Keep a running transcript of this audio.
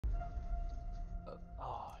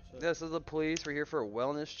This is the police. We're here for a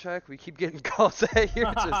wellness check. We keep getting calls at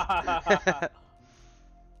here. Just.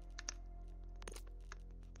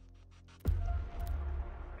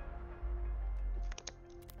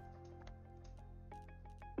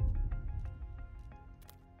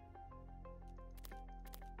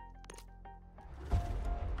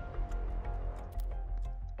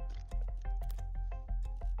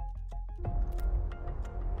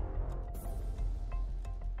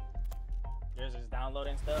 You're just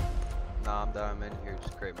downloading stuff? Nah, I'm done. I'm in here.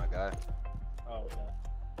 Just create my guy. Oh, okay.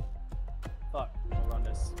 Fuck, we'll run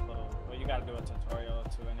this little. Well, you gotta do a tutorial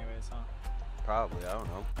too, anyways, huh? Probably. I don't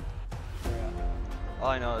know. Yeah. All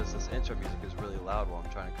I know is this intro music is really loud while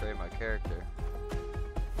I'm trying to create my character.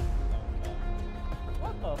 Okay.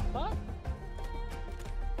 What the fuck?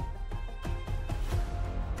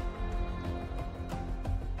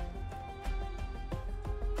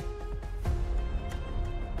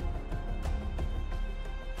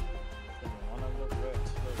 One of the rich.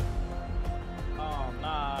 Oh,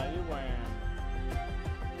 nah, you wearing.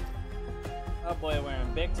 That boy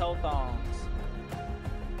wearing big toe thongs.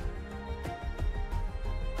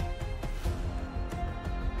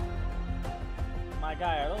 My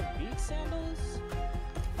guy, are those beach sandals?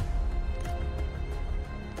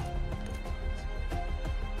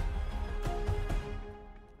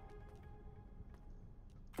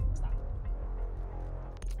 Stop.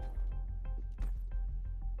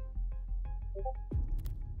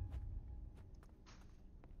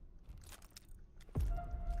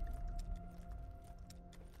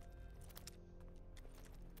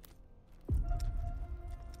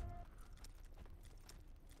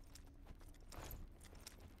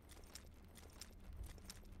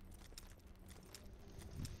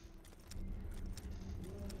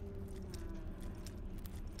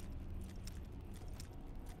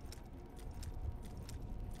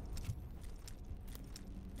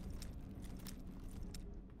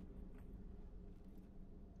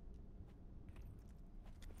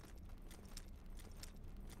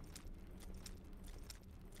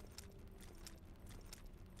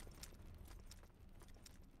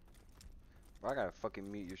 I gotta fucking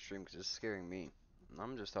mute your stream because it's scaring me.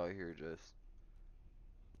 I'm just out here just.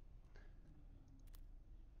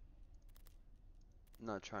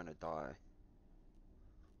 Not trying to die.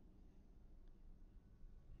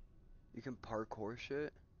 You can parkour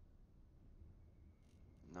shit?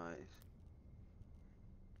 Nice.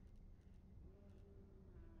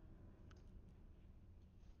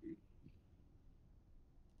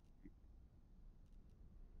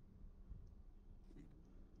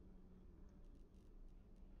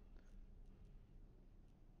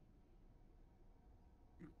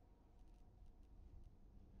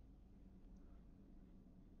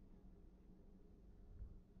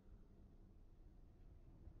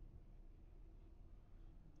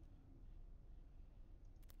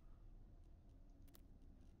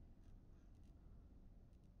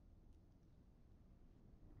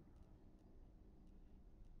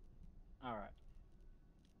 All right.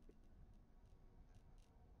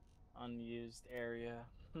 Unused area.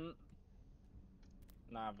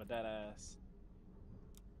 Nah, but that ass.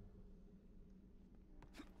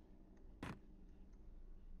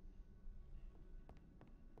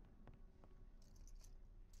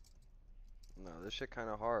 No, this shit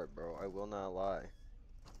kinda hard, bro. I will not lie.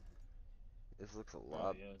 This looks a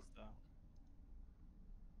lot. Really is though.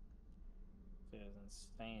 Shit is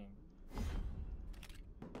insane.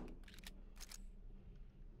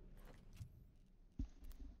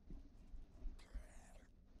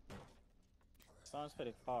 Sounds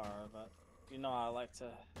pretty far, but you know I like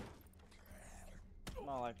to.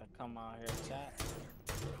 I like to come out here and chat.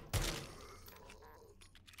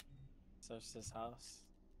 Search this house.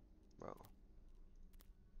 Bro.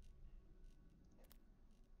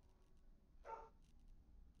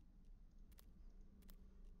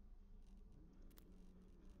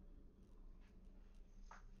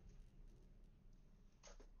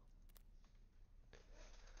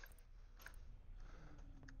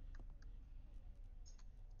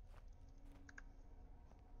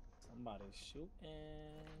 Somebody's shooting.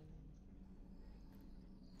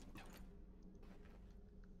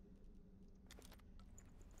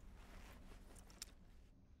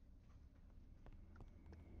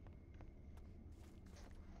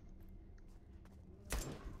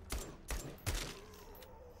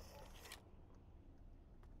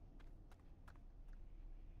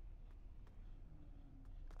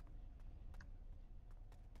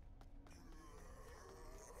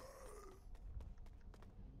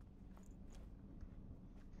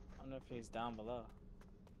 I wonder if he's down below.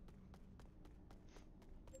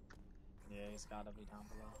 Yeah, he's gotta be down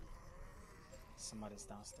below. Somebody's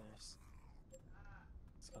downstairs.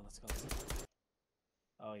 Let's go, let's go, let's go.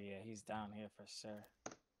 Oh yeah, he's down here for sure.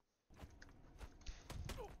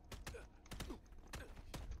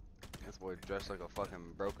 This boy dressed like a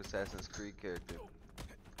fucking broke Assassin's Creed character.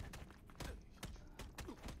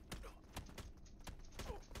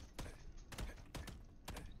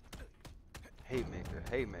 Haymaker,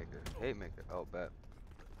 haymaker, haymaker. Oh, bet. I'm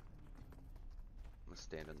gonna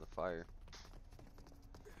stand in the fire.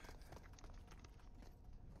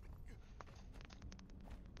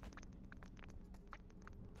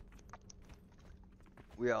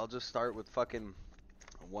 We all just start with fucking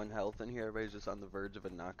 1 health in here. Everybody's just on the verge of a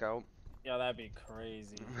knockout. Yo, that'd be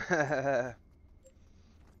crazy.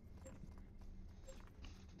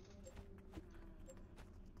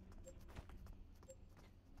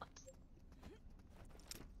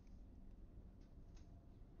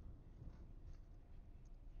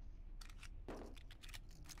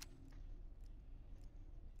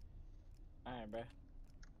 Alright, bro.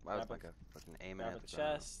 Why was Grab my guy fucking aiming grab at a the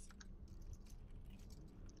ground? chest.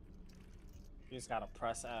 You just gotta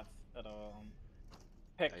press F. It'll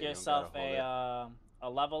pick Oh, you don't yourself gotta hold a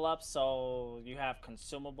level up, so you have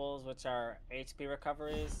consumables, which are HP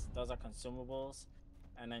recoveries. Those are consumables.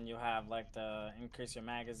 And then you have like the increase your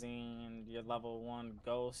magazine, your level 1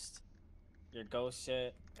 ghost, your ghost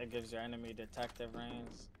shit. It gives your enemy detective range.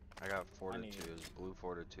 I got I need- fortitude, blue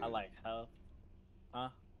fortitude. I like health. Huh?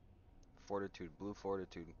 Fortitude, blue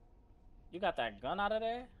fortitude. You got that gun out of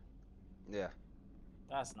there? Yeah.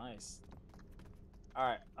 That's nice.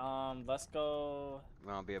 Alright, let's go. You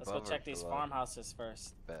wanna be Let's go above or check these below? farmhouses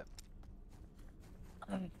first. Bet.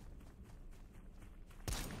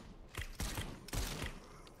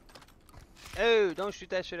 Oh, don't shoot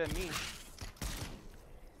that shit at me.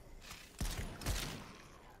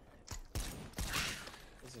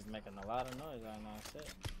 This is making a lot of noise right now, shit.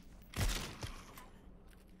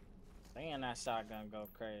 Damn, that shotgun go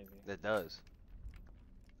crazy. It does.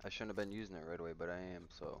 I shouldn't have been using it right away, but I am,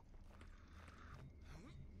 so.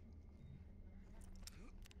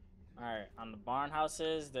 Alright, on the barn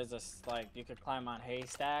houses, there's a, like, you could climb on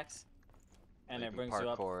haystacks. And you it can brings you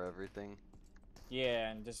up. parkour everything. Yeah,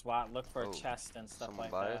 and just look for Oh, chests and stuff someone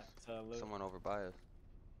like by that us? to loot. Someone over by us.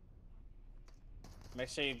 Make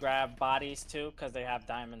sure you grab bodies too, because they have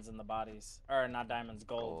diamonds in the bodies. Or not diamonds,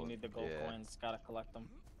 gold. You need the gold yeah. coins, gotta collect them.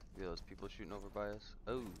 Yeah, those people shooting over by us.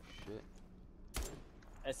 Oh, shit.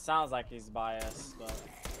 It sounds like he's biased, but.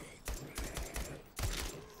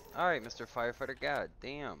 Alright, Mr. Firefighter God,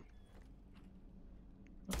 damn.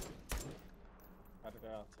 Gotta go,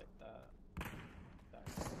 I'll take that.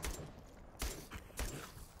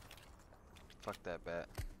 Fuck that bat.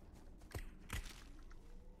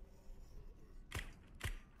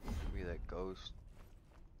 Be that ghost.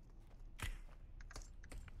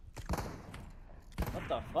 What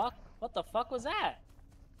the fuck? What the fuck was that?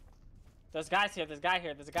 There's guys here, there's a guy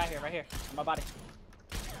here, right here, on my body.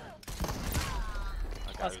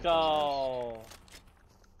 Let's go.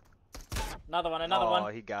 Another one. Oh,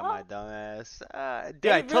 he got my dumb ass. Dude,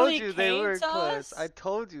 They I told really you they came were to close. us? I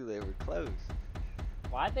told you they were close.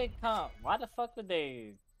 Why'd they come? Why the fuck would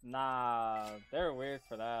they? Nah, they're weird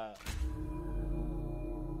for that.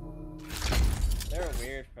 They're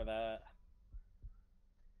weird for that.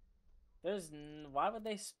 Why would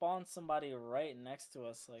they spawn somebody right next to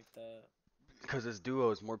us like that? Because this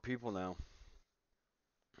duo is more people now.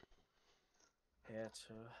 Yeah,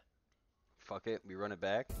 true. Fuck it, we run it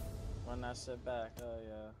back. Run that shit back. Oh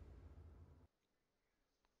yeah.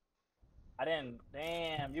 I didn't.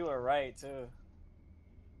 Damn, you were right too.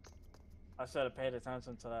 I should have paid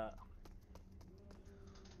attention to that.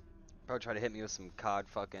 Bro tried to hit me with some COD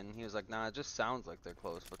fucking. He was like, nah, it just sounds like they're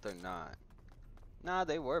close, but they're not. Nah,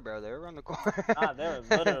 they were, bro. They were around the corner. Nah, they were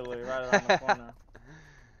literally right around the corner.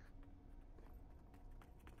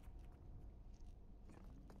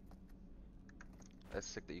 That's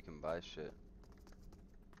sick that you can buy shit.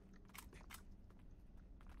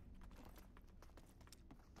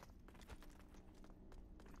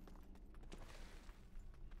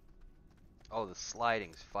 Oh, the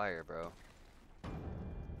sliding's fire, bro.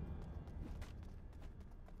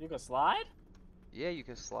 You can slide? Yeah, you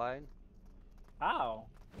can slide. How?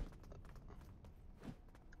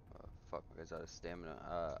 Fuck, my guy's out of stamina.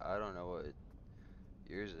 I don't know what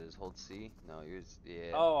yours is. Hold C? No, yours,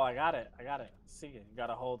 yeah. Oh, I got it. See it. You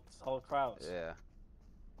gotta hold crouch. Yeah.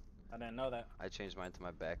 I didn't know that. I changed mine to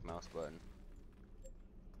my back mouse button.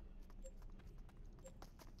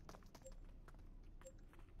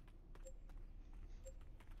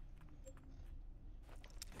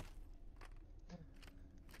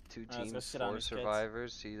 Two Let's go teams, shit on 4 these kids.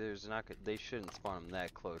 survivors. See, there's not. They shouldn't spawn them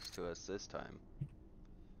that close to us this time.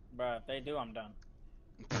 Bruh, if they do, I'm done.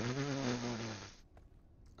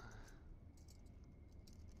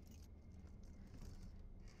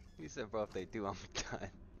 He said, bro, if they do, I'm done.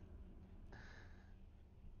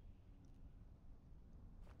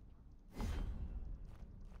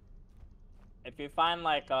 If you find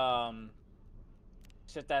like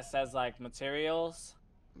shit that says like materials,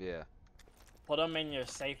 Yeah. put them in your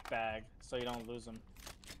safe bag so you don't lose them.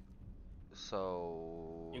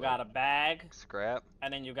 So. You Like, got a bag, scrap.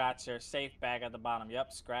 and then you got your safe bag at the bottom.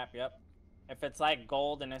 Yep, scrap. Yep. If it's like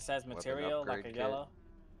gold and it says Weapon material, like upgrade a kit. yellow.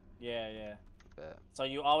 Yeah, yeah. Bet. So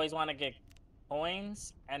you always want to get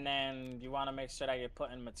coins, and then you want to make sure that you're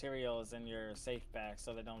putting materials in your safe bag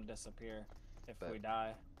so they don't disappear if Bet. we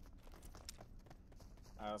die.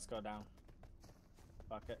 Alright, let's go down.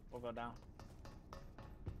 Fuck it, we'll go down.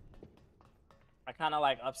 I kind of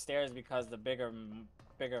like upstairs because the bigger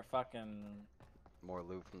fucking... More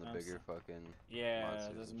loot from the bigger fucking Yeah,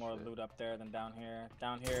 monsters there's and more shit. loot up there than down here.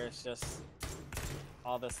 Down here it's just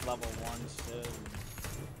all this level 1 shit.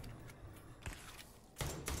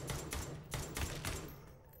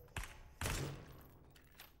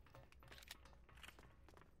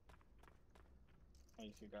 Oh,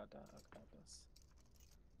 you got that. I got this.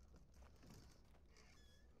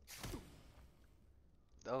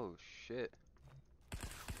 Oh shit.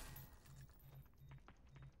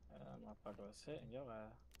 Motherfucker was hitting your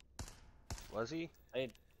ass. Was he?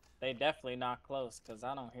 They definitely not close because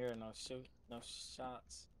I don't hear no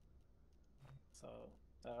shots. So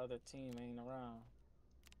that other team ain't around.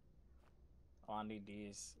 Oh, I need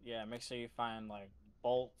these. Yeah, make sure you find like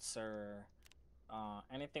bolts or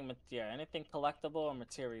anything. Yeah, anything collectible or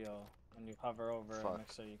material when you hover over it. Fuck.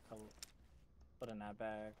 Make sure you put in that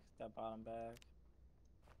bag, that bottom bag.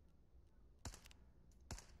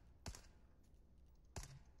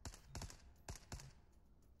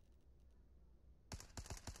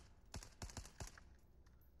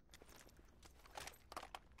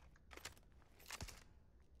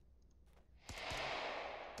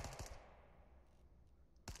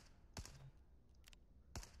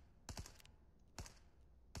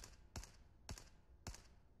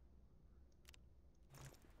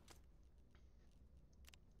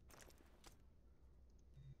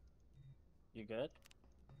 You good?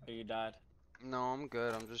 Or you died? No, I'm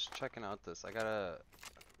good. I'm just checking out this. I gotta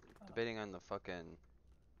debating on the fucking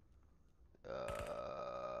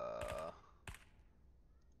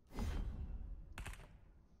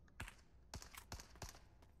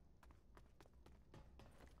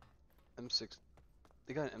M6.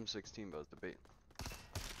 They got an M16, but I was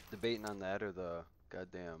debating on that or the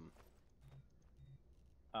goddamn.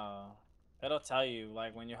 It'll tell you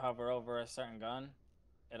like when you hover over a certain gun,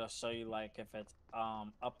 it'll show you like if it's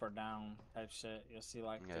up or down type shit. You'll see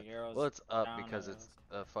like Yeah. the arrows. Well, it's up down because or... it's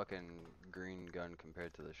a fucking green gun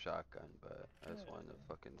compared to the shotgun, but I just wanted to Yeah.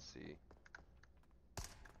 fucking see.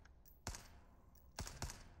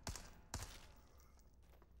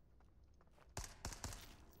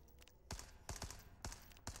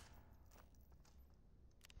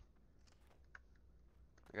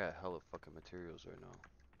 I got hella fucking materials right now.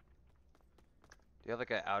 Do you have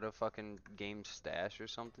like a out of fucking game stash or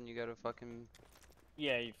something you gotta fucking...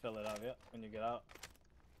 Yeah, you fill it up, yep, when you get out.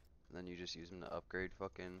 And then you just use them to upgrade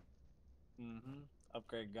fucking...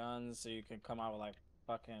 Upgrade guns so you can come out with like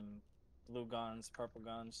fucking blue guns, purple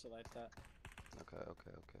guns, shit like that. Okay,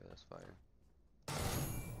 that's fire.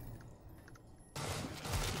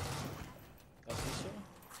 That's you shooting?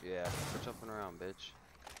 Yeah, quit jumping around, bitch.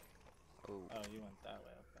 Oh. Oh, you went that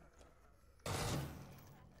way, okay.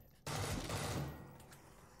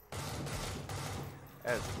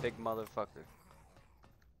 That's a big motherfucker.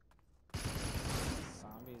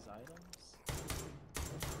 Zombies items?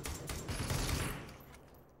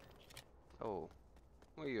 Oh.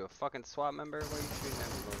 What are you, a fucking SWAT member? What are you shooting at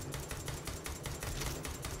me,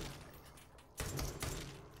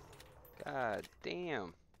 bro? God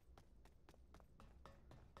damn.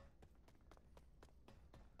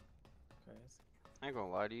 Crazy. I ain't gonna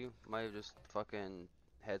lie to you. Might have just fucking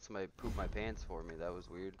had somebody poop my pants for me. That was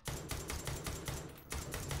weird.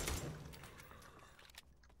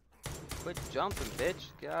 Quit jumping,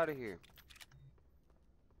 bitch. Get out of here.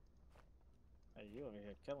 Hey, you over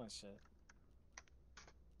here killing shit.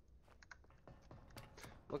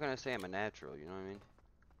 What can I say? I'm a natural, you know what I mean?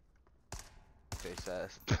 Face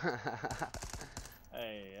ass.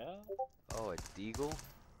 Hey, yeah? Oh, a deagle?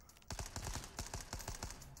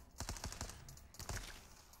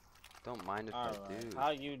 Don't mind if I do.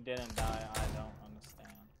 How you didn't die, I don't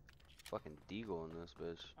understand. Fucking deagle in this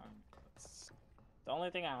bitch. The only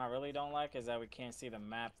thing I really don't like is that we can't see the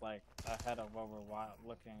map like ahead of where we're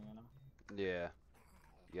looking, you know? Yeah.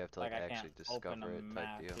 You have to like Like I can't actually open a discover it type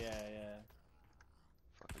map. deal. Yeah, yeah.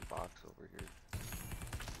 Fucking box over here.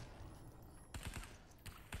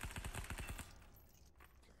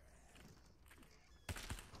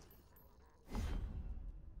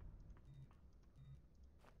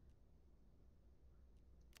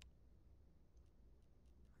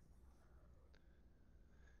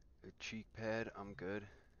 A cheek pad, I'm good.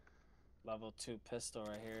 Level 2 pistol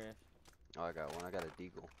right here. Oh, I got one. I got a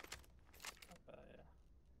deagle. Yeah.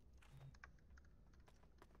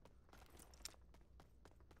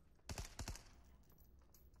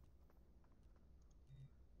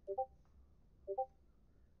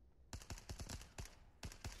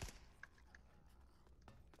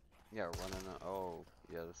 Yeah, running up. Oh,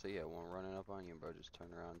 yeah, let's see. Yeah, one running up on you, bro. Just turn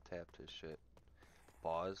around, tapped his shit.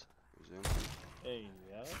 Pause. Resume. Hey,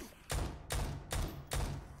 yeah.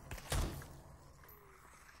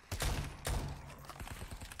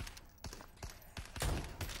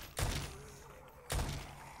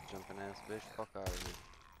 Jumping ass bitch. Fuck out of here.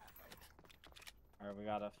 Alright, we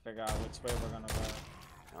gotta figure out which way we're gonna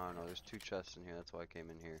go. I don't know. There's 2 chests in here. That's why I came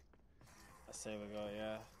in here. I say we go,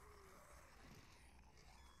 yeah.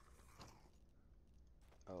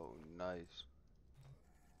 Oh, nice.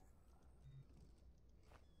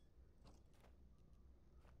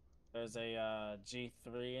 There's a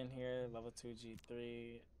G3 in here, level 2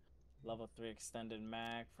 G3, level 3 extended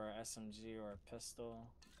mag for SMG or a pistol.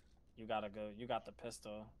 You gotta go. You got the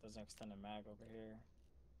pistol. There's an extended mag over here.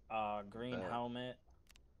 Green Bet. helmet.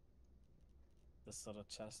 This little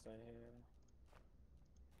chest right here.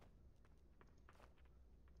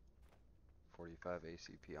 45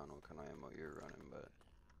 ACP. I don't know what kind of ammo you're running, but.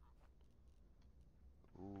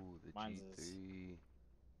 Ooh, the Mine's G3. is,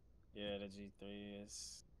 yeah, the G3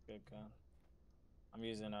 is good gun. I'm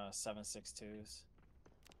using 7.62s.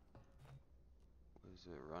 What does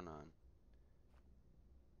it run on?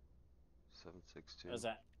 7.62. There's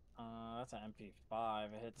that. That's an MP5.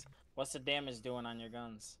 It hits. What's the damage doing on your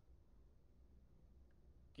guns?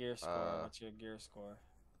 Gear score. What's your gear score?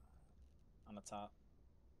 On the top.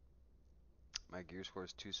 My gear score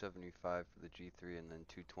is 275 for the G3 and then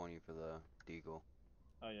 220 for the Deagle.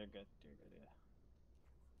 Oh, you're good. You're good. Yeah.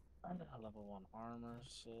 I got level 1 armor.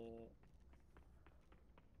 Shit.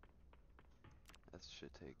 That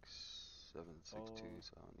shit takes 7.62,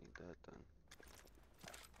 so I don't need that then.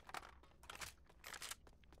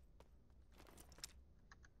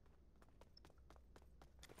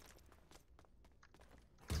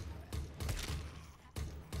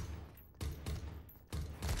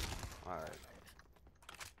 Alright.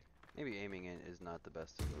 Maybe aiming in is not the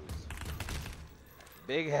best of moves.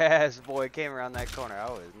 Big ass boy came around that corner. I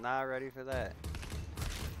was not ready for that.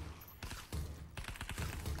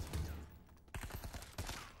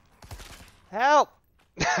 Help!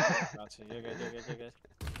 Gotcha. You're good. You're good. You're good.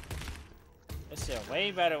 This shit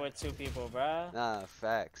way better with 2 people, bruh. Nah,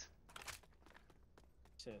 facts.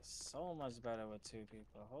 Shit so much better with 2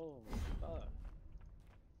 people. Holy fuck.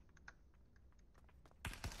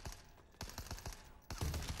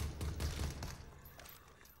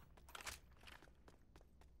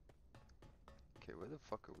 Okay, where the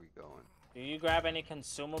fuck are we going? Do you grab any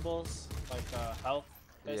consumables? Like health?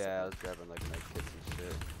 Basically? Yeah, I was grabbing like med kits and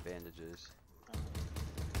shit. Bandages.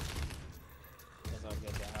 That's all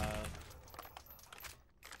good to have.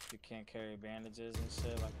 You can't carry bandages and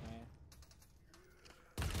shit like me.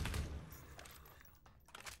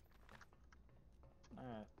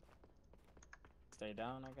 Alright. Stay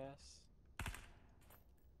down, I guess.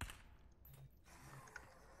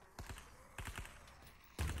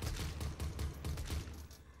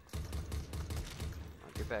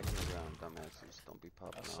 Get back in the ground, dumbasses. Don't be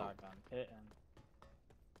popping A out. shotgun hitting.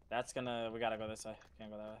 That's gonna. We gotta go this way.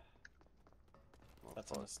 Can't go that way. Well, That's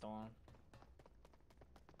fuck. in the storm.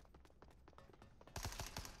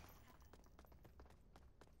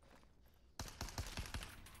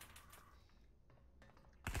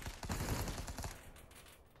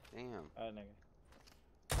 Damn. That nigga.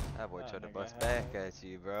 That boy That tried to nigga bust had back it. at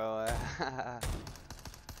you, bro.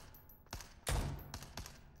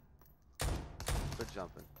 Quit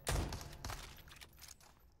jumping.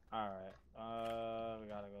 Alright. We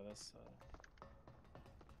gotta go this way.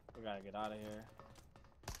 We gotta get out of here.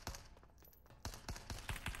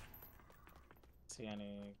 See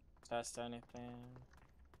any test or anything?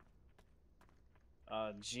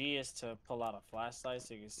 G is to pull out a flashlight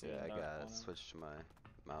so you can see Yeah, in I dark gotta corners. switch to my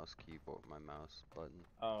mouse keyboard, my mouse button.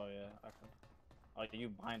 Oh yeah, okay. Oh, you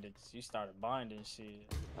binded. You started binding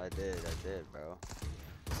shit. I did, bro.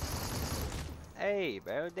 Hey,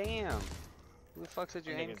 bro, damn. Who the fuck said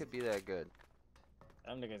your Them aim niggas, could be that good?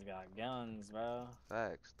 them niggas got guns, bro.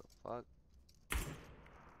 Facts. The fuck?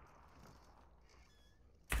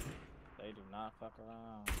 They do not fuck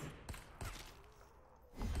around.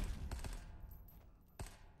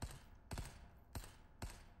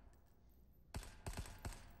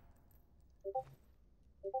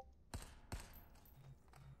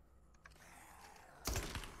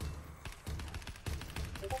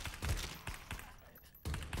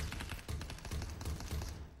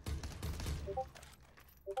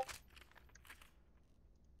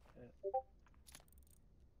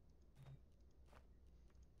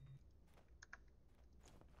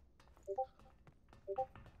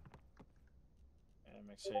 And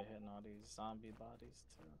make sure you're hitting all these zombie bodies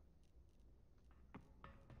too.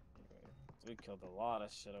 We killed a lot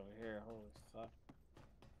of shit over here. Holy fuck.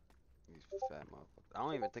 These fat motherfuckers. I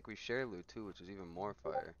don't even think we share loot too, which is even more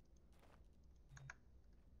fire.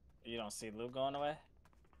 You don't see loot going away?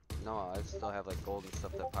 No, I still have like gold and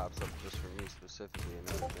stuff that pops up just for me specifically and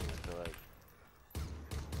everything. I feel like.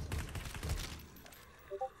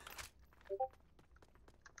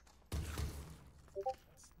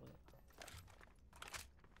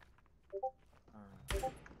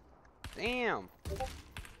 Alright. Damn!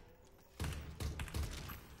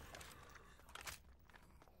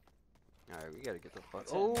 Alright, we gotta get the fuck.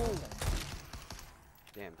 Oh!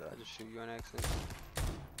 Damn, did I just shoot you on accident?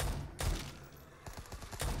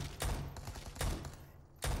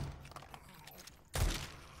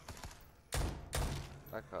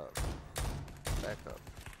 Back up. Back up.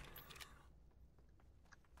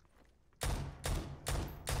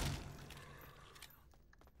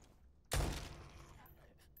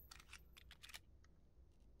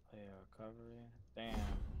 Player recovery. Damn.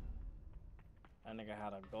 That nigga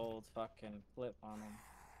had a gold fucking flip on him.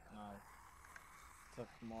 And I took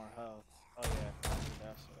more health. Oh yeah, I need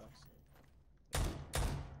that shit actually.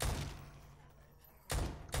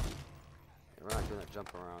 Yeah, we're not doing that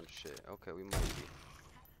jump around shit. Okay, we might be.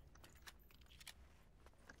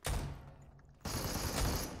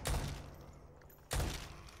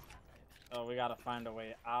 Oh, we gotta find a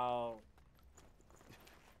way out.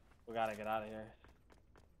 We gotta get out of here.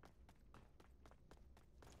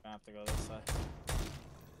 I have to go this way.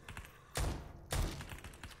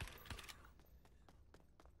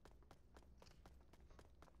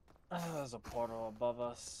 There's a portal above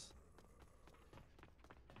us.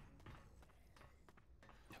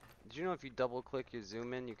 Did you know if you double click your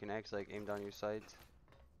zoom in, you can actually like aim down your sights?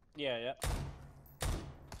 Yeah, yeah.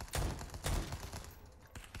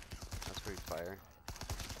 That's pretty fire.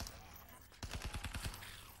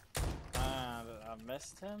 I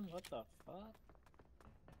missed him? What the fuck?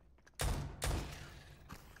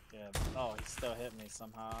 Yeah, oh, he still hit me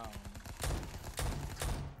somehow.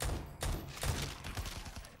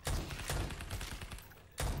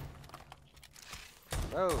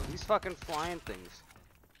 Bro, these fucking flying things.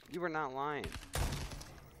 You were not lying.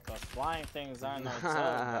 The flying things aren't no joke,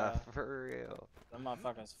 Nah, bro. for real. Them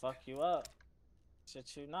motherfuckers fuck you up.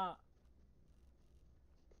 Shit you not.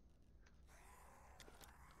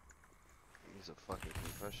 He's a fucking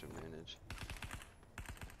concussion manage.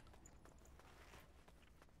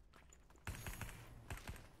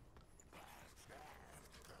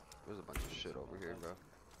 There's a bunch of shit over here, bro.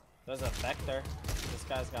 There's a vector. This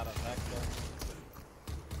guy's got a vector.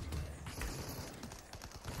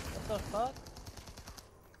 What the fuck?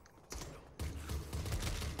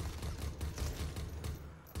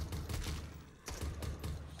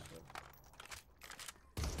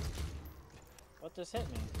 What just hit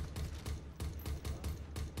me?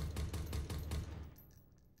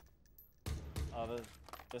 Oh,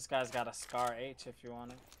 this guy's got a Scar H if you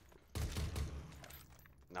want it.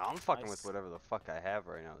 No, I'm fucking Nice. with whatever the fuck I have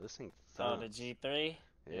right now. This thing Oh, thumps. the G3?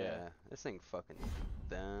 Yeah, this thing fucking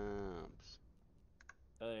thumps.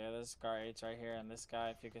 Oh yeah, there's Scar H right here, and this guy,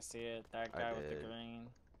 if you can see it, that guy with the did. green.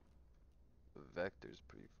 The vector's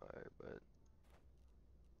pretty fire, but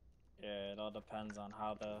Yeah, it all depends on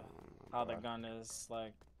how the gun is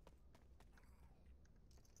like.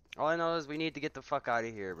 all I know is we need to get the fuck out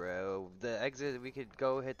of here, bro. The exit, we could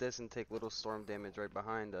go hit this and take little storm damage right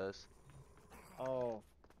behind us. Oh,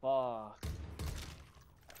 fuck.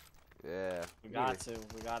 Yeah. We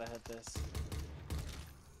gotta hit this.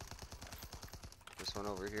 This one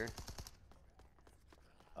over here.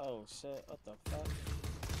 Oh shit, what the fuck?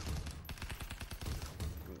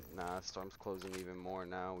 Nah, storm's closing even more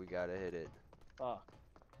now. We gotta hit it. Fuck.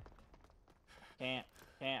 I can't.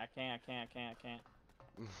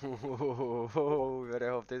 We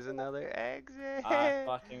better hope there's another exit. I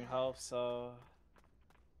fucking hope so.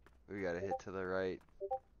 We gotta hit to the right.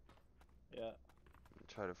 Yeah.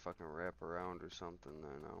 try to fucking wrap around or something,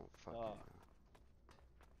 then I don't fucking know.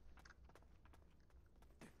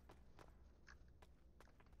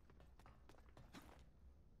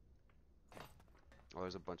 Oh,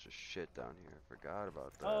 there's a bunch of shit down here. I forgot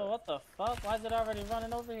about that. Oh, what the fuck? Why is it already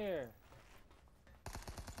running over here?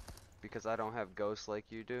 Because I don't have ghosts like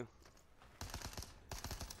you do.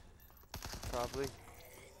 Probably.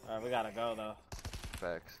 Alright, we gotta go though.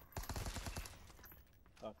 Facts.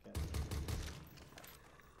 Fuck it.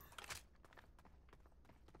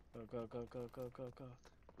 Go, go, go, go, go, go, go.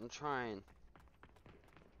 I'm trying.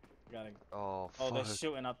 We gotta. Oh, Oh, fuck. they're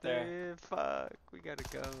shooting up there. Fuck. We gotta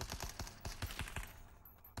go.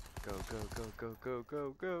 Go, go, go, go, go,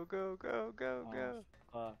 go, go, go, go, go, go.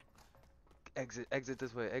 Fuck. Exit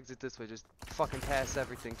this way, exit this way. Just fucking pass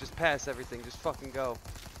everything. Just pass everything. Just fucking go.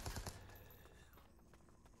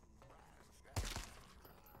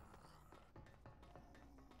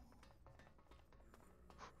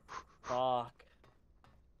 Fuck.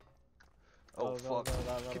 Oh, Go, fuck. go,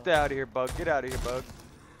 go, go, Get go. out of here, bug. Get out of here, bug.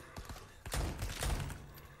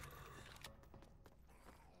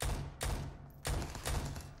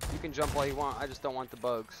 You can jump all you want. I just don't want the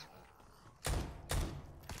bugs.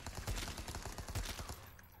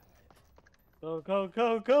 Go, go,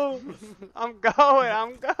 go, go. I'm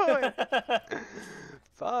going.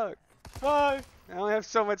 Fuck. Fuck. I only have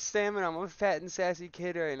so much stamina. I'm a fat and sassy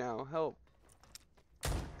kid right now. Help.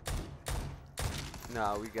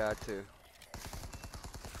 No, we got to.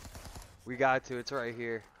 We got to. It's right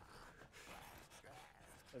here.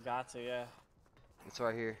 We got to, yeah. It's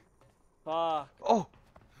right here. Fuck. Oh!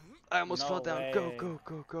 I almost No fell down. way. Go, go,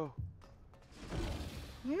 go, go.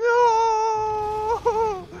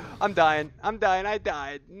 No! I'm dying. I'm dying. I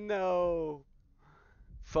died. No.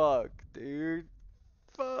 Fuck, dude.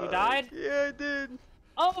 Fuck. You died? Yeah, I did.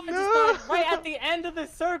 Oh, I No! just died right at the end of the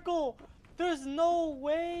circle. There's no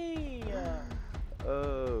way.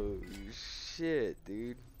 Oh, shit,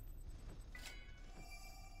 dude.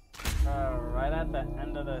 Right at the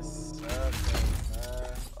end of the circle,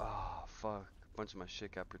 bro. Oh, fuck. A bunch of my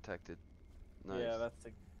shit got protected. Nice. Yeah, that's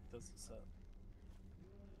what's up.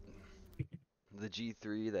 The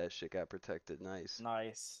G3, that shit got protected. Nice.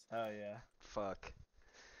 Nice. Hell yeah. Fuck.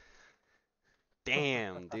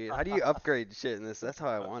 Damn, dude. How do you upgrade shit in this? That's how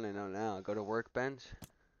I want to know now. Go to workbench.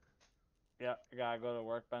 Yeah, you gotta go to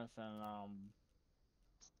workbench and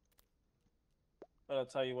it'll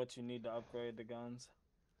tell you what you need to upgrade the guns.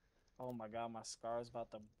 Oh my god, my scar's about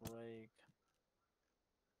to break.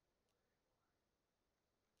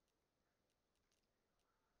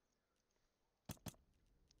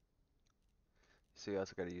 So you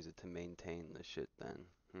also got to use it to maintain the shit then.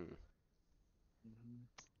 Mm-hmm.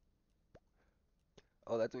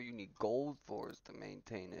 Oh, that's what you need gold for, is to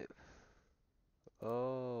maintain it.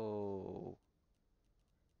 Oh.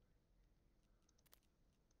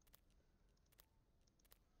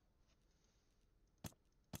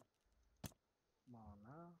 Come on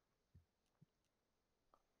now.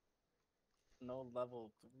 No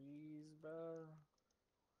level 3s, bro.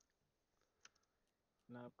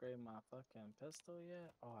 Can I upgrade my fucking pistol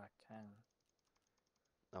yet? Oh, I can.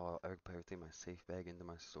 Oh, I put everything in my safe bag into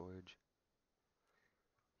my storage.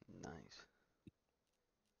 Nice.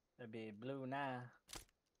 It'd be blue now.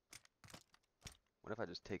 What if I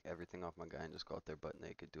just take everything off my guy and just go out there butt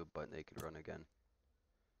naked, do a butt naked run again?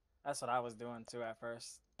 That's what I was doing too at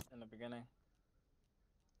first, in the beginning.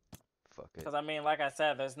 Fuck it. Because I mean, like I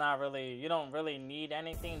said, there's not really, you don't really need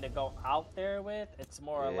anything to go out there with. It's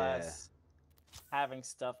more or less having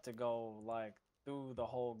stuff to go like through the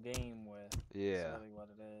whole game with. Yeah. That's really what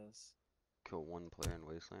it is. Kill one player in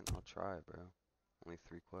Wasteland? I'll try, bro. Only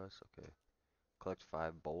 3 quests? Okay. Collect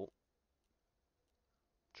 5 bolt.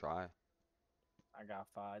 Try. I got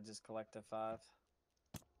 5. Just collected 5.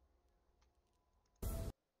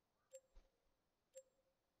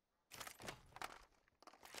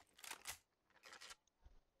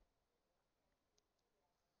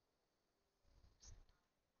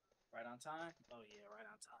 Right on time? Oh yeah, right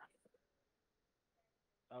on time.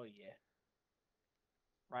 Oh yeah.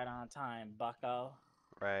 Right on time, bucko.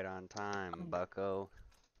 Right on time, bucko.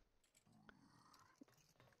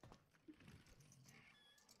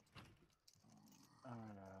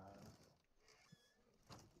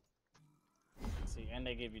 See, and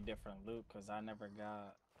they give you different loot because I never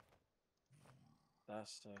got that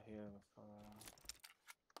shit here before.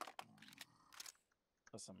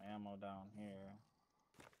 Put some ammo down here.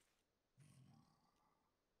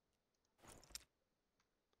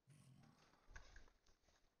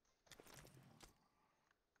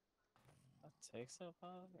 That takes up 5?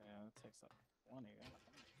 Yeah, it takes up 20.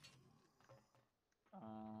 Oh,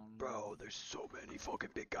 Bro, there's so many fucking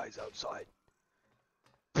big guys outside.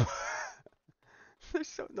 There's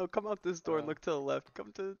so no. Come out this door and look to the left.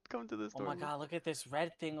 Come to this Oh door. my god, look at this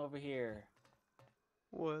red thing over here.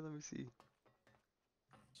 What? Let me see.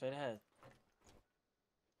 Straight ahead.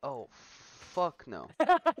 Oh, fuck no.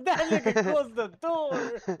 That nigga closed the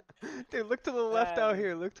door. Dude, look to the left out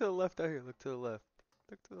here. Look to the left out here. Look to the left.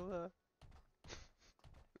 Look to the left.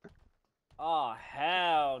 Oh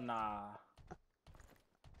hell nah.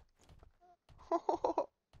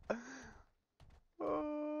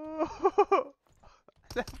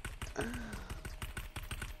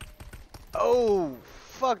 Oh,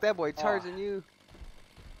 fuck that boy charging you.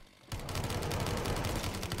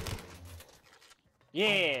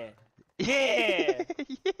 Yeah. Yeah. Yeah.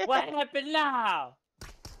 What happened now?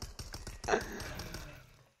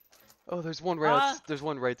 Oh, there's one right. There's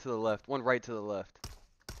one right to the left. One right to the left.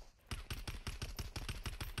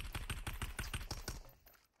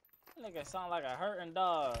 Nigga sound like a hurting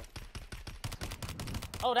dog.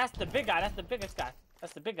 Oh, that's the big guy. That's the biggest guy.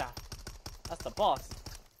 That's the big guy. That's the boss.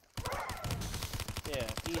 Yeah,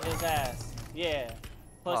 eat his ass. Yeah.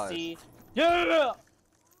 Pussy. Yeah!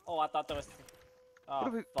 Oh, I thought there was...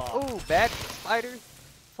 Oh, fuck. Oh, bad spider.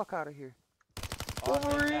 Fuck out of here.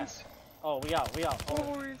 Wolverines. Oh, we out. We out. Oh.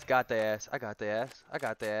 Wolverines. Got the ass. I got the ass. I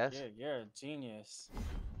got the ass. Yeah, you're a genius.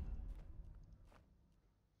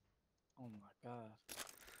 Oh my god.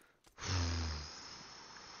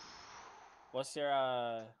 What's your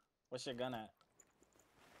gun at?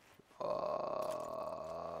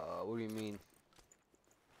 What do you mean?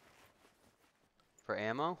 For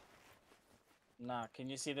ammo? Nah, can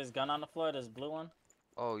you see this gun on the floor? This blue one?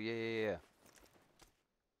 Oh, yeah.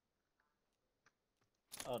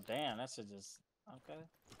 Oh, damn, that should just... Okay.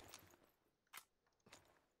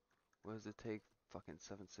 What does it take? Fucking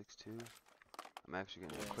 7.62? I'm actually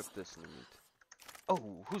gonna equip this in a minute.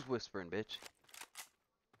 Oh, who's whispering, bitch?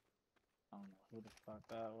 I don't know who the fuck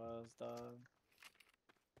that was, dog.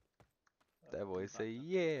 That boy say,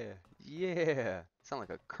 yeah. Sound like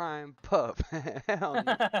a crime pup. Hell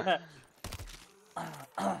no. That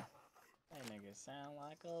nigga sound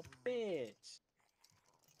like a bitch.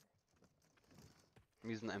 I'm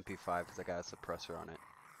using the MP5 because I got a suppressor on it.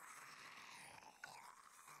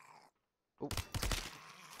 Oh,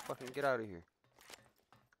 fucking get out of here.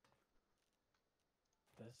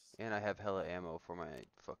 And I have hella ammo for my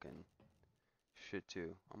fucking shit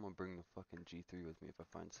too. I'm gonna bring the fucking G3 with me. If I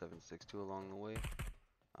find 7.62 along the way,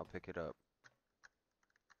 I'll pick it up.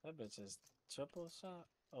 That bitch is triple shot?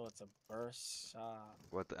 Oh, it's a burst shot.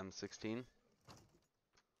 What, the M16?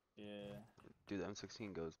 Yeah. Dude, the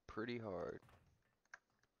M16 goes pretty hard.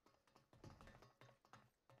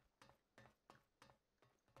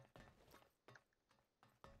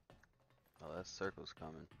 Oh, that circle's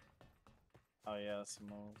coming. Oh yeah, let's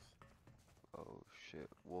move. Oh shit,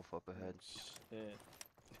 wolf up ahead. Shit.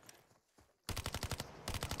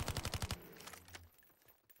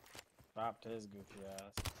 Dropped his goofy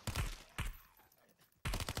ass.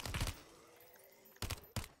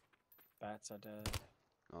 Bats are dead.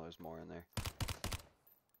 Oh, there's more in there.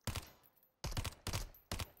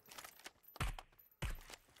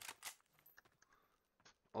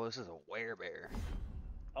 Oh, this is a werebear.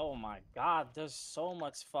 Oh my god, there's so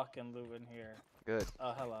much fucking loot in here. Good.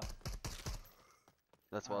 Oh, hello.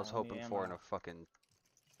 That's what I was hoping for in a fucking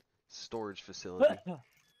storage facility.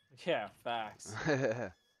 Yeah, facts.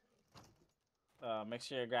 Make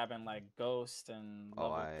sure you're grabbing like ghost and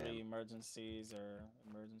level 3 emergencies or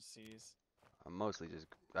emergencies. I'm mostly just,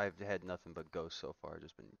 I've had nothing but ghosts so far,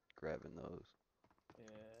 just been grabbing those.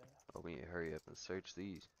 Yeah. Oh, we need to hurry up and search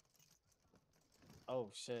these. Oh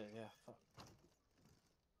shit, yeah, fuck.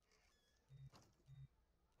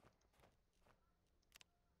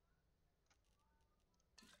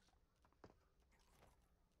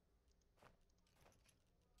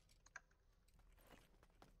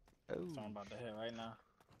 Oh. So I'm about to hit right now.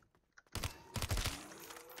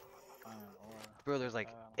 Bro, there's like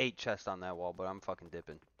 8 chests on that wall, but I'm fucking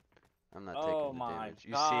dipping. I'm not taking the damage.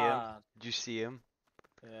 God. You see him? Did you see him?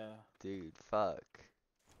 Yeah. Dude, fuck.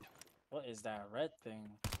 What is that red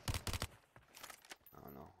thing? I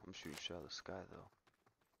don't know. I'm shooting shit out of the sky though.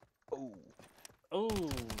 Oh. Ooh.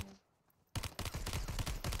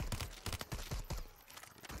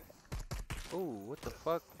 Oh, what the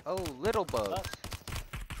fuck? Oh, little bugs.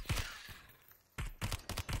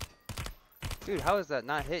 Dude, how is that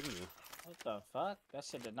not hitting you? What the fuck? That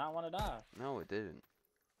shit did not want to die. No, it didn't.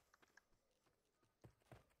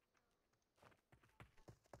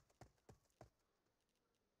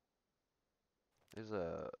 There's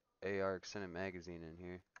a AR extended magazine in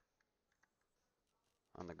here.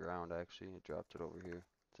 On the ground, actually. It dropped it over here.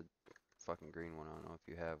 It's a fucking green one. I don't know if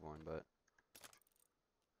you have one, but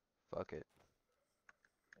fuck it.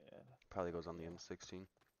 Yeah. Probably goes on the M16.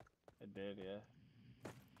 It did, yeah.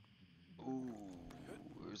 Ooh,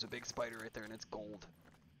 there's a big spider right there, and it's gold.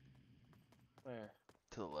 Where?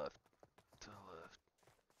 To the left. To the left.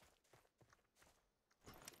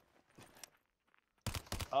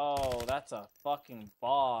 Oh, that's a fucking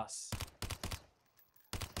boss.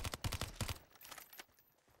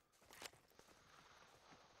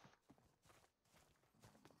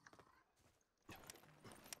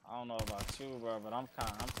 I don't know about you, bro, but I'm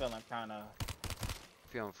feeling kind of.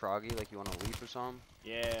 Feeling froggy, like you want to leap or something?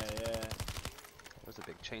 Yeah. There's a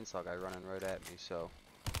big chainsaw guy running right at me, so.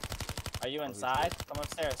 Are you inside? Come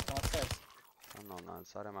upstairs. Come upstairs. Oh, no, I'm not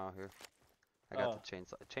inside. I'm out here. I got the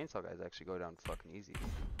chainsaw. Chainsaw guys actually go down fucking easy.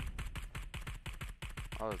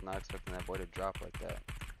 I was not expecting that boy to drop like that.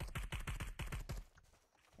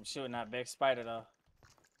 I'm shooting that big spider though.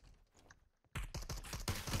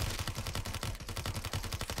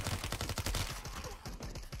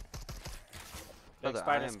 Big Brother,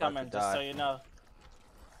 spider's coming, just so you know.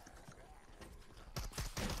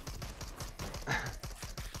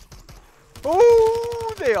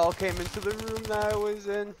 Oh, they all came into the room that I was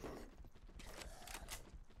in.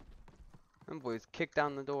 Them boys kicked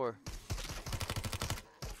down the door.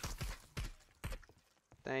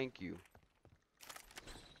 Thank you.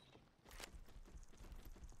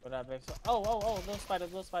 What that big? Oh,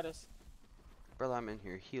 little spiders. Brother, I'm in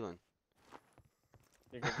here healing.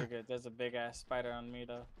 You're good. There's a big ass spider on me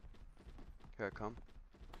though. Here I come.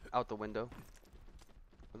 Out the window.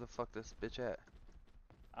 Where the fuck this bitch at?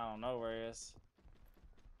 I don't know where he is.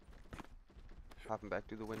 Hopping back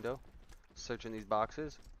through the window. Searching these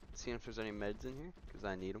boxes. Seeing if there's any meds in here, because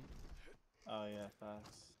I need them. Oh yeah,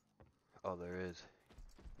 facts. Oh, there is.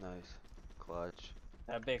 Nice. Clutch.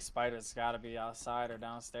 That big spider's gotta be outside or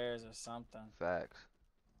downstairs or something. Facts.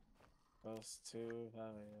 Those two,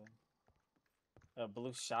 hell yeah. A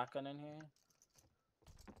blue shotgun in here?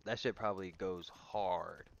 That shit probably goes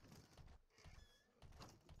hard.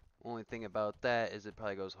 Only thing about that is it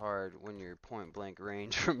probably goes hard when you're point blank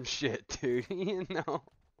range from shit, dude. You know?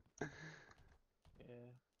 Yeah.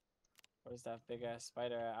 Where's that big ass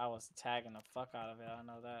spider at? I was tagging the fuck out of it. I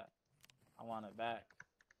know that. I want it back.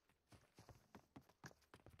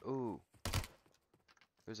 Ooh.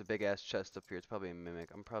 There's a big ass chest up here. It's probably a mimic.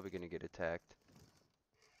 I'm probably gonna get attacked.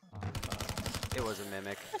 Oh, fuck. It was a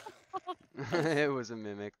mimic. It was a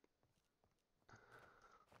mimic.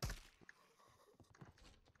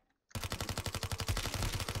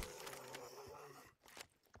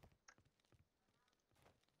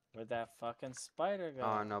 Where'd that fucking spider go?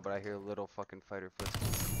 Oh no, but I hear little fucking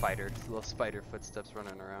little spider footsteps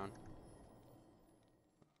running around.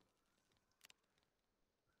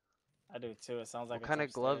 I do too. It sounds like What it's kind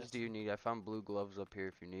of gloves upstairs. do you need? I found blue gloves up here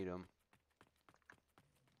if you need them.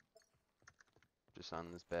 Just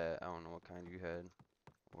on this bat. I don't know what kind you had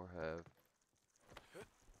or have.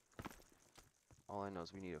 All I know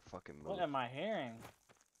is we need a fucking move. What am I hearing?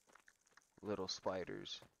 Little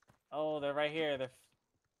spiders. Oh, they're right here. They're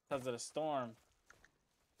because of the storm.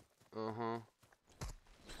 Uh-huh.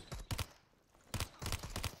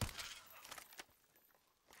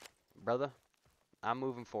 Brother, I'm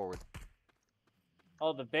moving forward.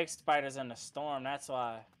 Oh, the big spider's in the storm. That's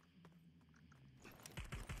why.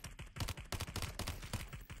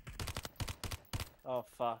 Oh,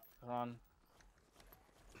 fuck. Run.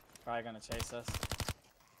 Probably gonna chase us.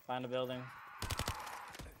 Find a building.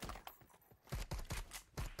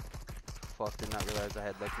 Fuck, did not realize I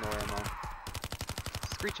had like no ammo.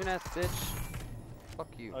 Screeching ass bitch. Fuck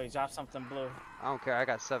you. Oh, he dropped something blue. I don't care, I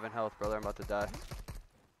got 7 health, brother. I'm about to die.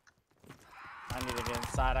 I need to get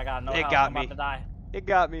inside. I got no It health. got I'm me. about to die. It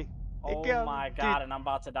got me. Oh my god, Dude. and I'm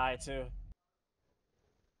about to die too.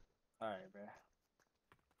 Alright, bro.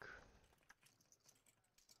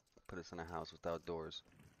 Put us in a house without doors.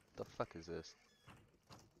 The fuck is this?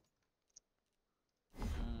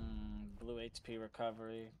 Blue HP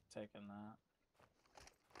recovery. Taking that.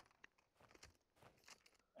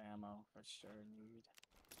 Ammo for sure need.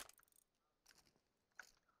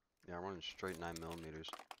 Yeah, I'm running straight 9mm.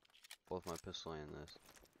 Both my pistol and this.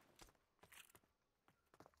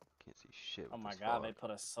 Can't see shit with Oh my this god, fog. they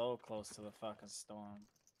put us so close to the fucking storm.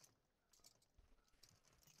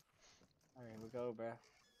 Alright, here we go, bruh.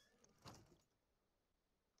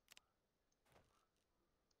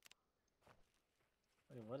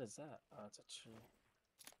 Wait, what is that? Oh, it's a tree.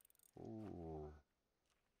 Ooh.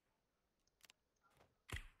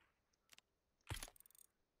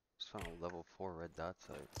 Just found a level 4 red dot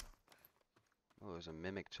site. Oh, there's a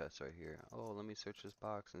mimic chest right here. Oh, let me search this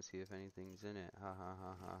box and see if anything's in it. Ha ha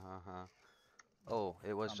ha ha ha ha. Oh,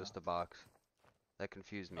 it was Coming. just a box. That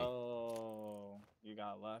confused me. Oh, you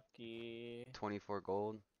got lucky. 24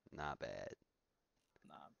 gold? Not bad.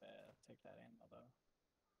 Not bad. Take that ammo though.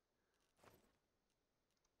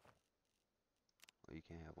 Oh, you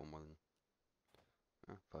can't have one more than...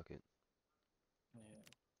 Oh, fuck it. Yeah.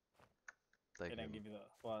 Thank They didn't you. give you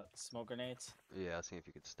the what? Smoke grenades? Yeah, I'll see if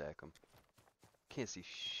you could stack them. Can't see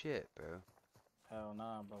shit, bro. Hell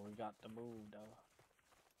nah, but we got the move though.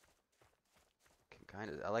 Can kind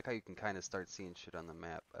of... I like how you can kind of start seeing shit on the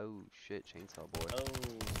map. Oh, shit, chainsaw boy. Oh.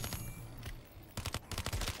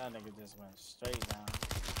 That nigga just went straight down.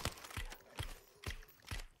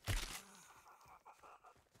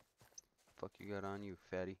 Fuck you got on you,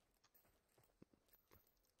 fatty?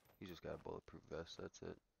 You just got a bulletproof vest, that's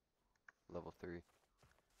it. Level 3.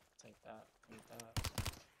 Take that. Take that.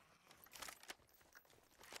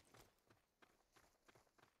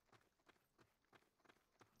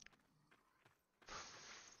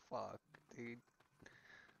 Fuck, dude.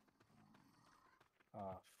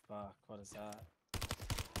 Oh fuck, what is that?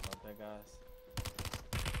 Oh, big ass.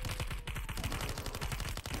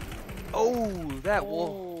 Oh, that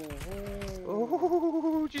wolf.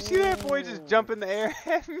 Oh, did you see that boy just jump in the air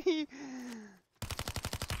at me?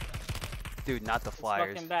 Dude, not the These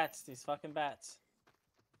flyers. fucking bats, these fucking bats.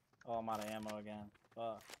 Oh, I'm out of ammo again.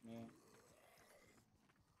 Fuck me.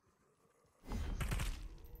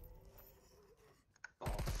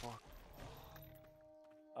 Oh, fuck.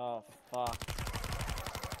 Oh, fuck.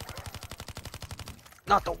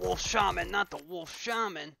 Not the wolf shaman, not the wolf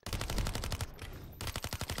shaman.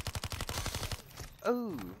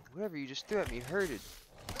 Oh, whatever you just threw at me hurted.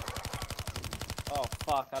 Oh,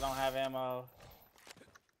 fuck, I don't have ammo.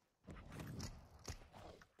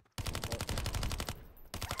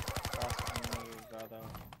 Fuck me, brother.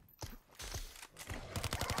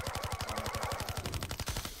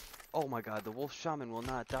 Oh my god, the wolf shaman will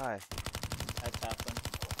not die. I tapped him.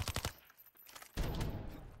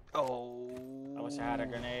 Oh. I wish I had a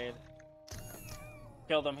grenade.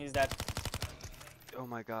 Killed him, he's dead. Oh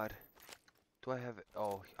my god. Do I have it?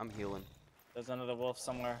 Oh, I'm healing. There's another wolf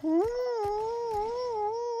somewhere. Oh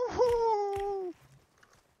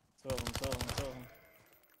Two of them, two of them, two of them.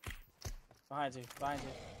 Behind you, behind you.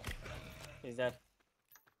 He's dead.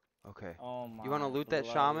 Okay. Oh my. You want to loot that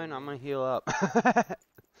bloody shaman? I'm gonna heal up.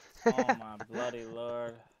 Oh my bloody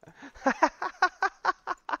lord.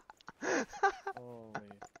 Holy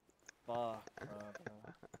fuck,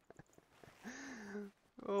 brother.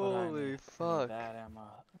 Holy I fuck. need that ammo.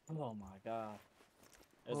 Oh my god.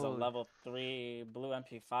 There's a Holy. level 3 blue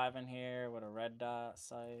MP5 in here with a red dot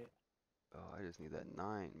sight. Oh, I just need that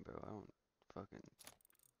 9, bro. I don't fucking...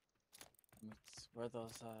 Where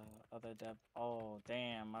those other dead... Oh,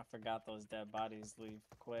 damn. I forgot those dead bodies leave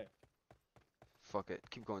quick. Fuck it.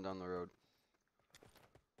 Keep going down the road.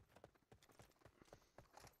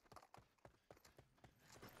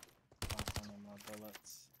 Not any more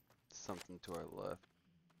bullets. Something to our left.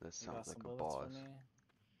 That You sounds got like some a bullets boss. for me?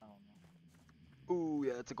 I don't know. Ooh,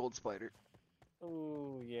 yeah, it's a gold spider.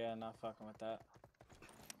 Ooh, yeah, not fucking with that.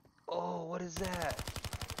 Oh, what is that?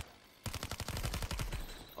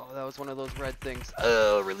 Oh, that was one of those red things.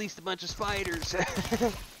 Oh, released a bunch of spiders.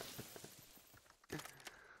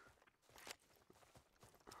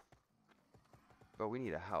 Bro, we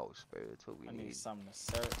need a house, bro. That's what we I need. need something to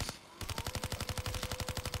search.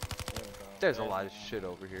 There we go. There's a There's lot my of shit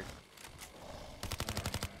ammo. over here.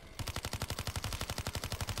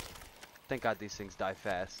 Thank God these things die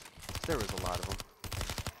fast. There was a lot of them.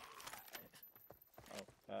 Oh,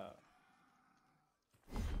 God.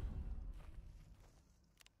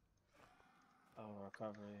 Oh,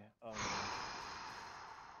 recovery. Oh,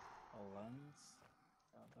 a lens?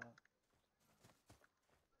 Got that.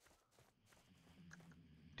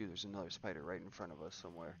 Dude, there's another spider right in front of us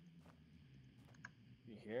somewhere.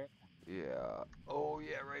 You hear it? Yeah. Oh,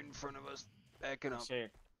 yeah, right in front of us. Backing up.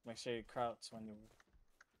 Make sure you crouch when you...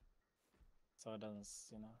 So it doesn't,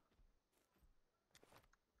 you know...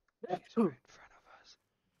 He's right in front of us.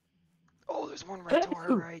 Oh, there's one right to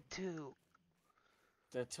our right, too.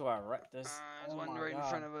 They're to our right. There's There's oh one my right God. in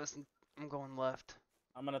front of us, and I'm going left.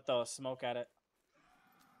 I'm gonna throw a smoke at it.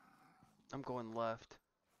 I'm going left.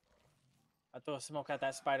 I throw a smoke at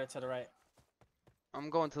that spider to the right. I'm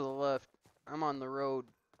going to the left. I'm on the road.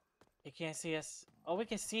 He can't see us. Oh, we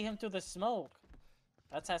can see him through the smoke.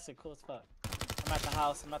 That's actually cool as fuck. I'm at the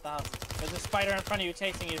house. I'm at the house. There's a spider in front of you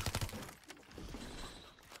chasing you.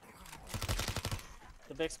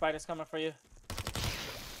 The big spider's coming for you.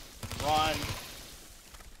 Run.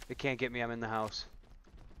 It can't get me. I'm in the house.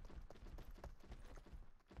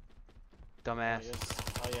 Dumbass.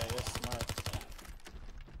 Oh yeah, you're smart.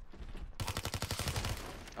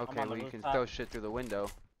 Okay, on the well you can rooftop. throw shit through the window.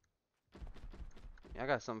 Yeah, I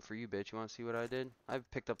got something for you, bitch. You wanna see what I did? I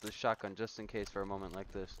picked up this shotgun just in case for a moment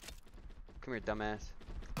like this. Come here, dumbass.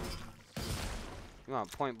 You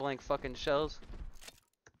want point blank fucking shells?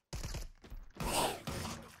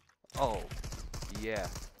 Oh, yeah.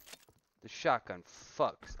 The shotgun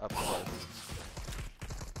fucks up close.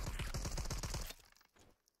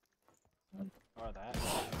 Or that.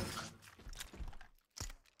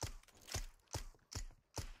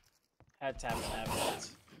 Head tapping that bitch.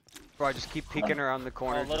 Bro, I just keep peeking around the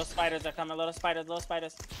corner. Oh, little spiders are coming. Little spiders. Little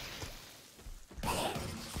spiders.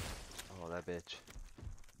 Oh, that bitch.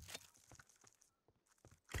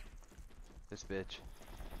 This bitch.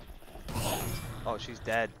 Oh, she's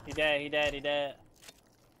dead. He dead. He dead. He dead.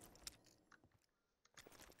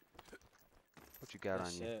 What you got Good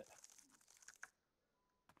on shit.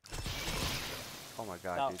 you? Oh my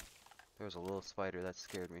god, No. dude. There was a little spider. That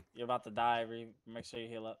scared me. You're about to die. Make sure you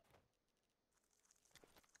heal up.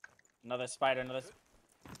 Another spider. Another.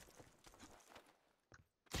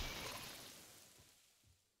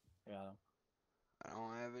 Got him. I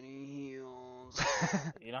don't have any heals.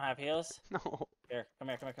 You don't have heals? No. Here, come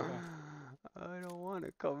here, come here, come here. I don't want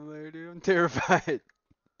to come there, dude. I'm terrified.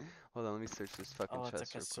 Hold on, let me search this fucking Oh, it's a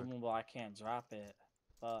chest real quick. consumable. I can't drop it.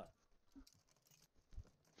 Fuck.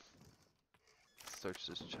 Search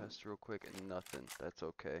this chest real quick and nothing. That's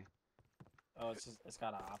okay. Oh, it's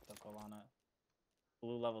got an optical on it.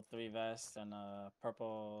 Blue level 3 vest and a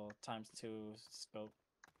purple ×2 scope.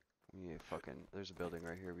 Yeah, fucking. There's a building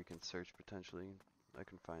right here we can search potentially. I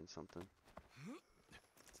can find something.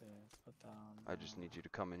 Let's see, let's put down. I just need you to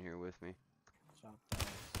come in here with me. Drop that.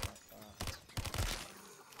 Drop that.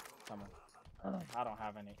 Come on. I don't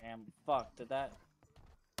have any ammo. Fuck, did that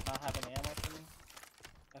not have any ammo for me?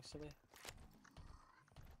 Actually?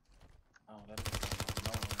 Oh, that is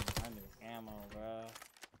no. I need ammo, bruh.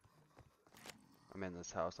 I'm in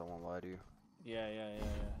this house, I won't lie to you. Yeah.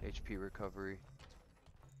 HP recovery.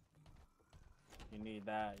 You need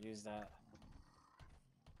that. Use that.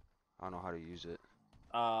 I don't know how to use it.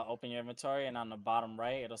 Open your inventory and on the bottom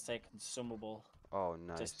right, it'll say consumable. Oh,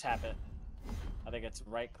 nice. Just tap it. I think it's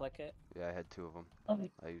right click it. Yeah, I had 2 of them.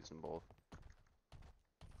 Okay. I used them both.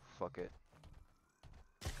 Fuck it.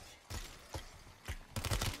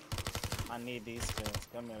 I need these skills.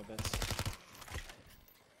 Come here, bitch.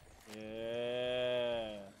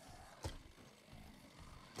 Yeah.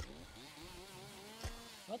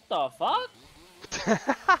 What the fuck?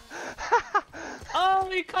 Oh,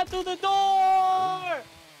 he cut through the door!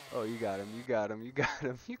 Oh, you got him, you got him, you got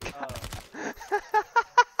him, you got him.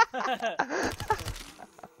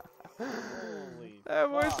 Holy That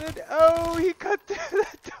fuck. wasn't. Oh, he cut through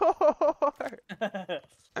the door!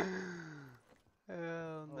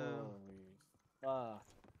 Hell no. Holy fuck.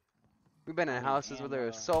 We've been in need houses where there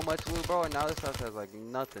was ammo. so much loot, bro, and now this house has like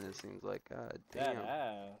nothing, it seems like. God damn. That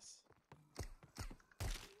ass.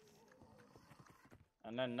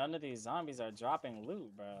 And then none of these zombies are dropping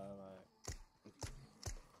loot, bro. Like,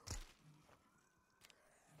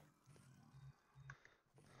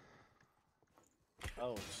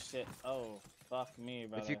 oh shit. Oh, fuck me,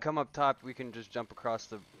 brother. If you come up top, we can just jump across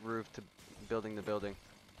the roof to building the building.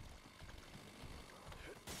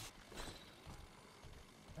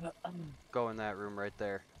 Go in that room right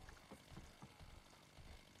there.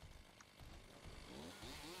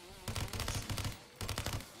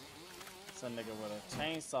 Some nigga with a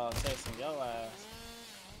chainsaw chasing your ass.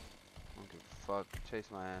 I don't give a fuck. Chase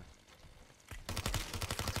my ass.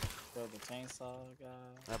 Kill the chainsaw guy.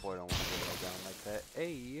 That boy don't want to get held down like that.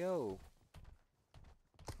 Hey, yo.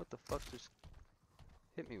 What the fuck just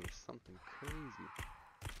hit me with something crazy?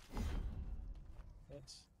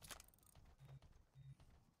 Bitch.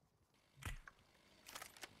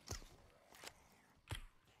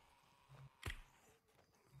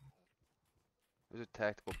 There's a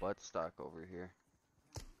tactical butt stock over here.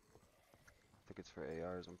 I think it's for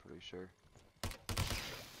ARs, I'm pretty sure.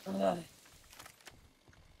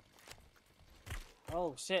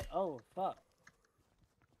 Oh shit. Oh fuck.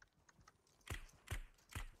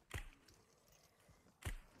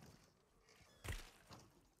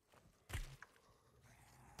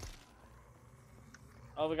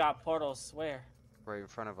 Oh, we got portals. Where? Right in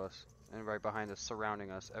front of us. And right behind us,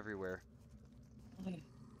 surrounding us, everywhere.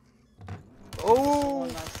 Oh,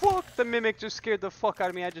 fuck! The mimic just scared the fuck out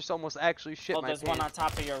of me. I just almost actually shit my there's pants. one on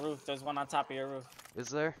top of your roof. There's one on top of your roof. Is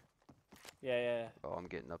there? Yeah. Oh, I'm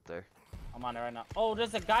getting up there. I'm on it right now. Oh,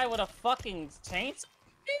 there's a guy with a fucking chainsaw.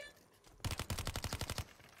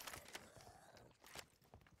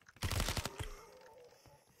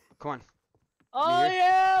 Come on. Me Oh here?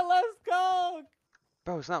 yeah, let's go.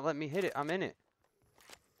 Bro, it's not letting me hit it. I'm in it.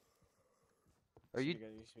 Are Should you? be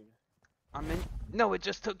good. You should be good. I'm in. No, it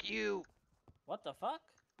just took you. What the fuck?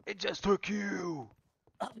 It just took you.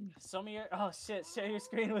 Show me your. Oh shit! Share your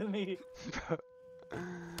screen with me.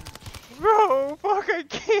 Bro, fuck, I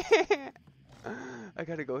can't. I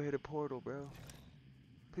gotta go hit a portal, bro.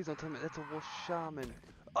 Please don't tell me that's a wolf shaman.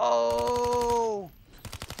 Oh!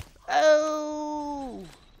 Oh!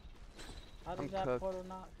 How I'm did that cooked. portal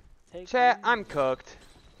not take Chat, you? I'm cooked.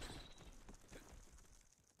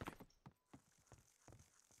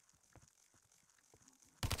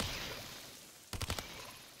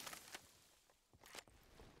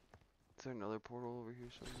 Is there another portal over here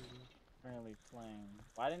somewhere? Apparently flame.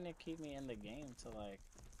 Why didn't it keep me in the game to like?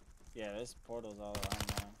 Yeah, there's portals all around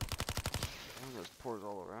now. I know there's portals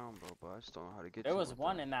all around, bro, but I just don't know how to get There to was it,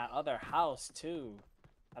 one bro. in that other house too.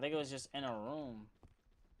 I think it was just in a room.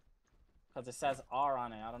 Cause it says R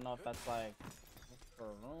on it. I don't know if that's like for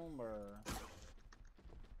a room or.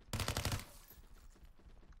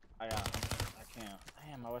 I can't.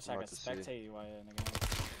 Damn, I wish I'm I about could to see. spectate you while you're in the game.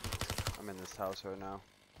 I'm in this house right now.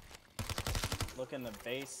 Look in the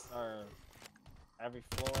base or every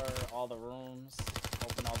floor, all the rooms,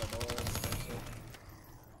 open all the doors. That shit.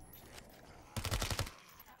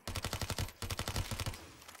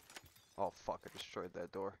 Oh, fuck, I destroyed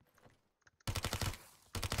that door.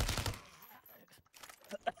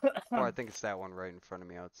 Or I think it's that one right in front of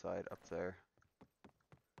me outside, up there.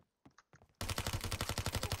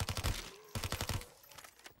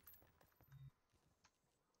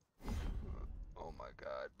 Oh my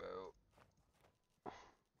god, bro.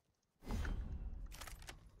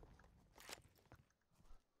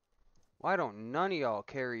 Why don't none of y'all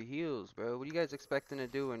carry heals, bro? What are you guys expecting to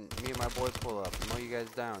do when me and my boys pull up? Mow you guys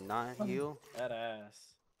down, not heal? That ass.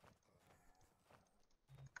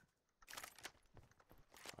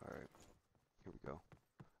 Alright, here we go.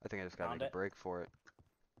 I think I just gotta Found make a it. break for it.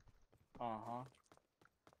 Uh-huh.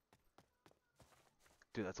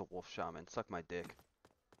 Dude, that's a wolf shaman. Suck my dick.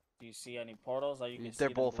 Do you see any portals that you can see They're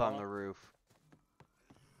them both on glowing? the roof.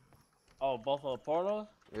 Oh, both of the portals?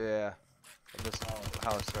 Yeah. This Oh.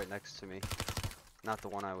 house right next to me. Not the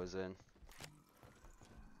one I was in.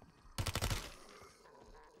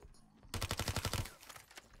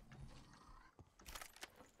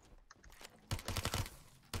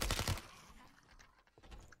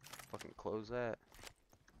 Fucking close that.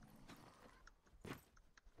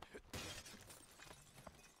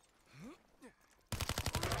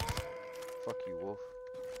 Fuck you, wolf.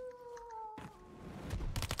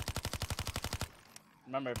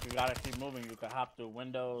 Remember, if you gotta keep moving, you can hop through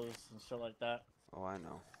windows and shit like that. Oh, I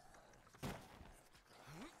know.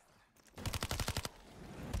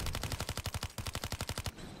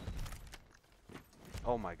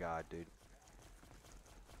 Oh my god, dude.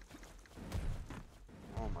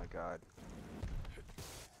 Oh my god.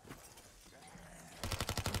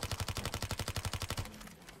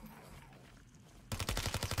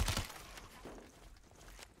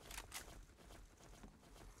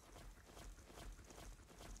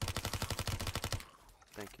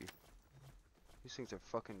 Thank you. These things are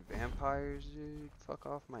fucking vampires, dude. Fuck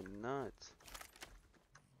off my nuts.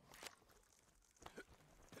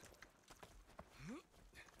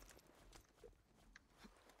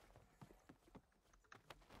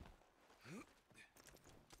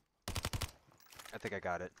 I think I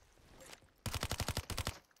got it.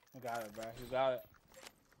 You got it, bro. You got it.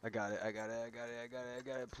 I got it. I got it. I got it. I got it. I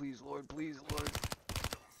got it. Please, Lord. Please, Lord.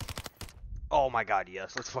 Oh my god,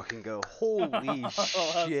 yes. Let's fucking go. Holy Let's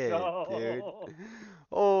shit, dude. go.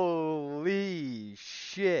 Holy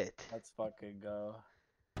shit. Let's fucking go.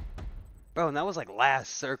 Bro, and that was like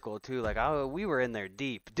last circle too. Like we were in there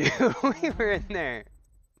deep, dude. We were in there.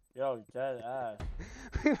 Yo, dead ass.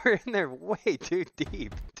 We were in there way too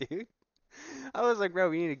deep, dude. I was like, bro,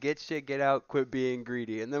 we need to get shit, get out, quit being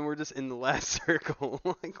greedy. And then we're just in the last circle.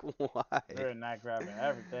 Like, why? We're not grabbing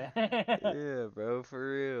everything. Yeah, bro,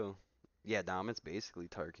 for real. Yeah, Dom, it's basically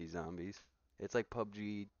Tarky zombies. It's like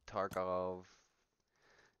PUBG, Tarkov,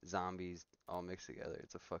 zombies all mixed together.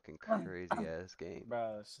 It's a fucking crazy ass game.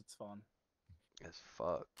 Bro, this shit's fun. As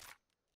fuck.